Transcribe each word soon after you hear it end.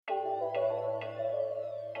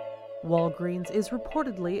Walgreens is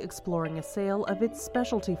reportedly exploring a sale of its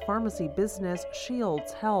specialty pharmacy business,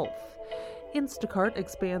 Shields Health. Instacart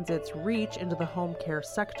expands its reach into the home care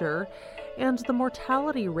sector, and the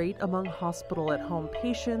mortality rate among hospital-at-home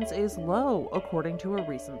patients is low, according to a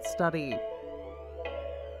recent study.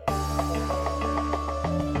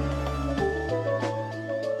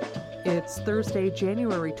 It's Thursday,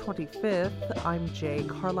 January 25th. I'm Jay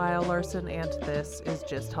Carlisle Larson, and this is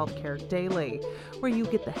Gist Healthcare Daily, where you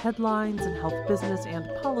get the headlines and health business and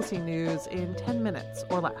policy news in 10 minutes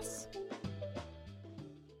or less.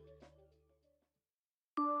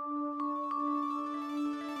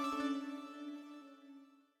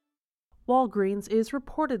 Walgreens is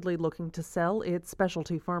reportedly looking to sell its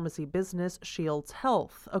specialty pharmacy business, Shields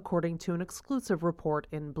Health, according to an exclusive report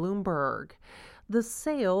in Bloomberg. The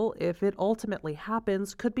sale, if it ultimately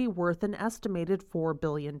happens, could be worth an estimated $4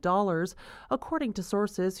 billion, according to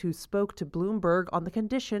sources who spoke to Bloomberg on the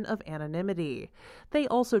condition of anonymity. They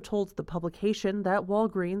also told the publication that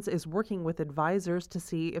Walgreens is working with advisors to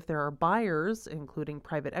see if there are buyers, including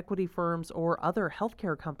private equity firms or other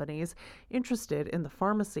healthcare companies, interested in the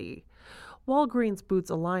pharmacy. Walgreens Boots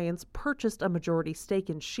Alliance purchased a majority stake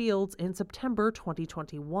in Shields in September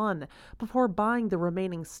 2021 before buying the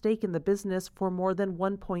remaining stake in the business for more than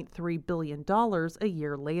 $1.3 billion a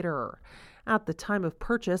year later. At the time of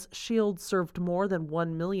purchase, Shields served more than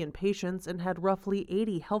 1 million patients and had roughly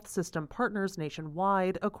 80 health system partners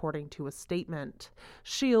nationwide, according to a statement.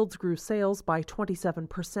 Shields grew sales by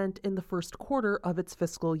 27% in the first quarter of its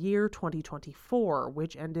fiscal year 2024,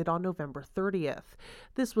 which ended on November 30th.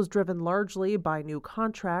 This was driven largely by new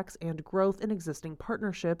contracts and growth in existing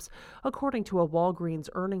partnerships, according to a Walgreens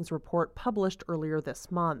earnings report published earlier this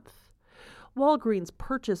month. Walgreens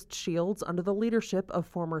purchased Shields under the leadership of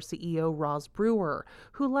former CEO Roz Brewer,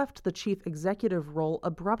 who left the chief executive role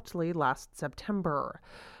abruptly last September.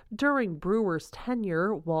 During Brewer's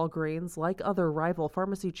tenure, Walgreens, like other rival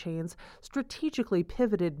pharmacy chains, strategically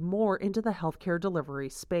pivoted more into the healthcare delivery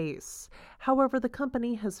space. However, the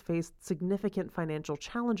company has faced significant financial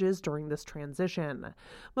challenges during this transition.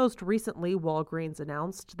 Most recently, Walgreens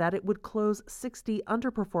announced that it would close 60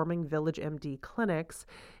 underperforming VillageMD clinics.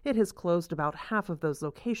 It has closed about half of those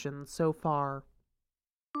locations so far.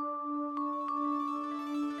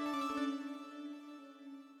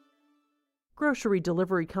 Grocery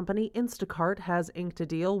delivery company Instacart has inked a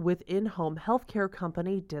deal with in-home healthcare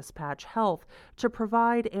company Dispatch Health to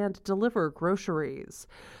provide and deliver groceries.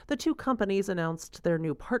 The two companies announced their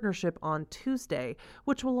new partnership on Tuesday,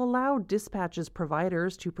 which will allow Dispatch's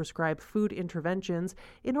providers to prescribe food interventions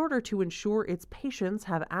in order to ensure its patients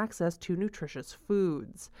have access to nutritious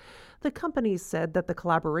foods. The companies said that the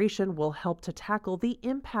collaboration will help to tackle the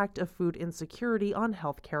impact of food insecurity on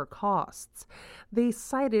healthcare costs. They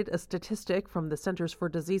cited a statistic from the Centers for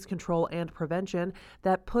Disease Control and Prevention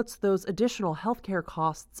that puts those additional healthcare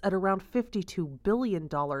costs at around $52 billion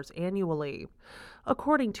annually.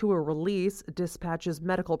 According to a release, Dispatch's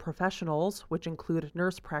medical professionals, which include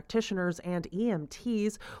nurse practitioners and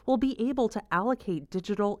EMTs, will be able to allocate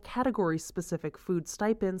digital category-specific food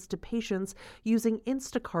stipends to patients using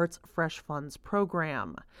Instacart's Fresh Funds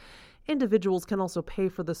program. Individuals can also pay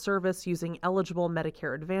for the service using eligible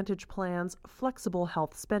Medicare Advantage plans, flexible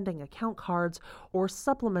health spending account cards, or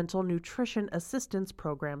supplemental nutrition assistance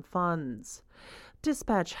program funds.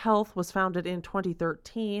 Dispatch Health was founded in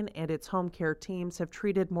 2013, and its home care teams have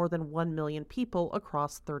treated more than 1 million people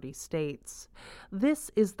across 30 states.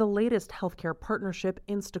 This is the latest healthcare partnership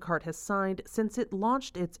Instacart has signed since it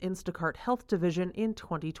launched its Instacart Health division in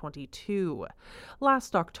 2022.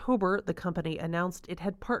 Last October, the company announced it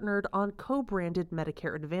had partnered on co-branded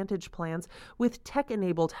Medicare Advantage plans with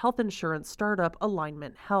tech-enabled health insurance startup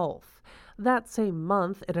Alignment Health. That same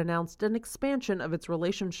month, it announced an expansion of its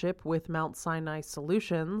relationship with Mount Sinai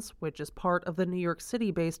Solutions, which is part of the New York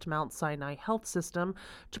City-based Mount Sinai Health System,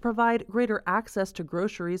 to provide greater access to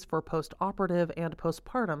groceries for post-operative and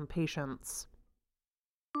postpartum patients.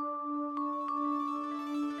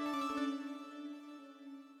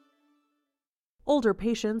 Older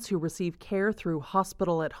patients who receive care through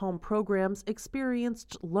hospital-at-home programs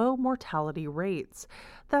experienced low mortality rates.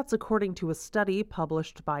 That's according to a study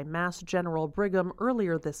published by Mass General Brigham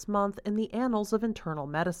earlier this month in the Annals of Internal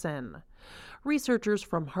Medicine. Researchers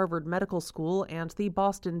from Harvard Medical School and the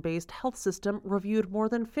Boston-based health system reviewed more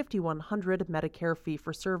than 5,100 Medicare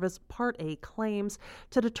fee-for-service Part A claims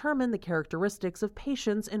to determine the characteristics of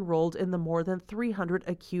patients enrolled in the more than 300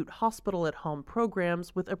 acute hospital-at-home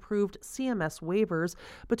programs with approved CMS waivers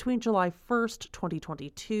between July 1st,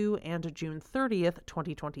 2022 and June 30th,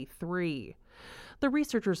 2023. The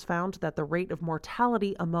researchers found that the rate of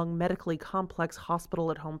mortality among medically complex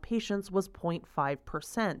hospital-at-home patients was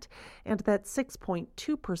 0.5%, and that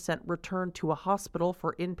 6.2% returned to a hospital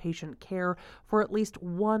for inpatient care for at least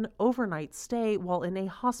one overnight stay while in a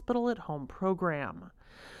hospital-at-home program.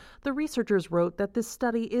 The researchers wrote that this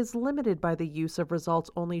study is limited by the use of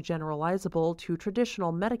results only generalizable to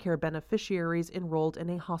traditional Medicare beneficiaries enrolled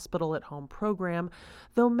in a hospital-at-home program,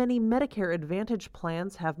 though many Medicare Advantage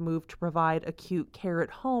plans have moved to provide acute care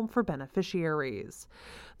at home for beneficiaries.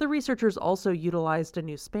 The researchers also utilized a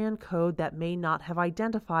new span code that may not have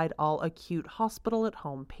identified all acute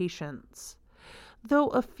hospital-at-home patients. Though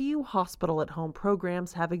a few hospital-at-home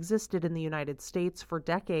programs have existed in the United States for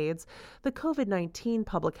decades, the COVID-19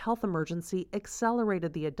 public health emergency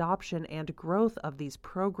accelerated the adoption and growth of these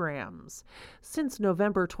programs. Since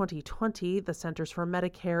November 2020, the Centers for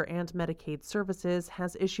Medicare and Medicaid Services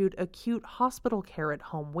has issued acute hospital care at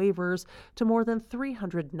home waivers to more than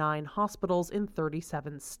 309 hospitals in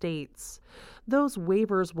 37 states. Those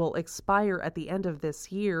waivers will expire at the end of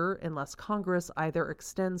this year unless Congress either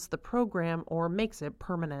extends the program or makes it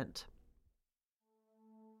permanent.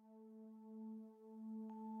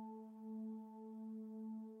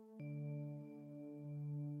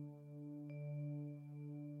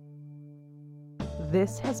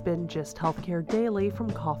 This has been Gist Healthcare Daily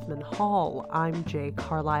from Kaufman Hall. I'm Jay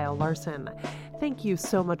Carlisle Larson. Thank you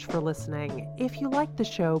so much for listening. If you like the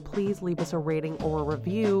show, please leave us a rating or a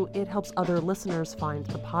review. It helps other listeners find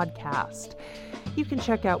the podcast. You can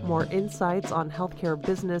check out more insights on healthcare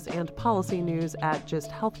business and policy news at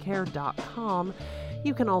gisthealthcare.com.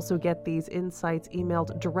 You can also get these insights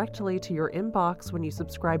emailed directly to your inbox when you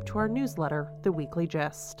subscribe to our newsletter, The Weekly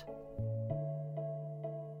Gist.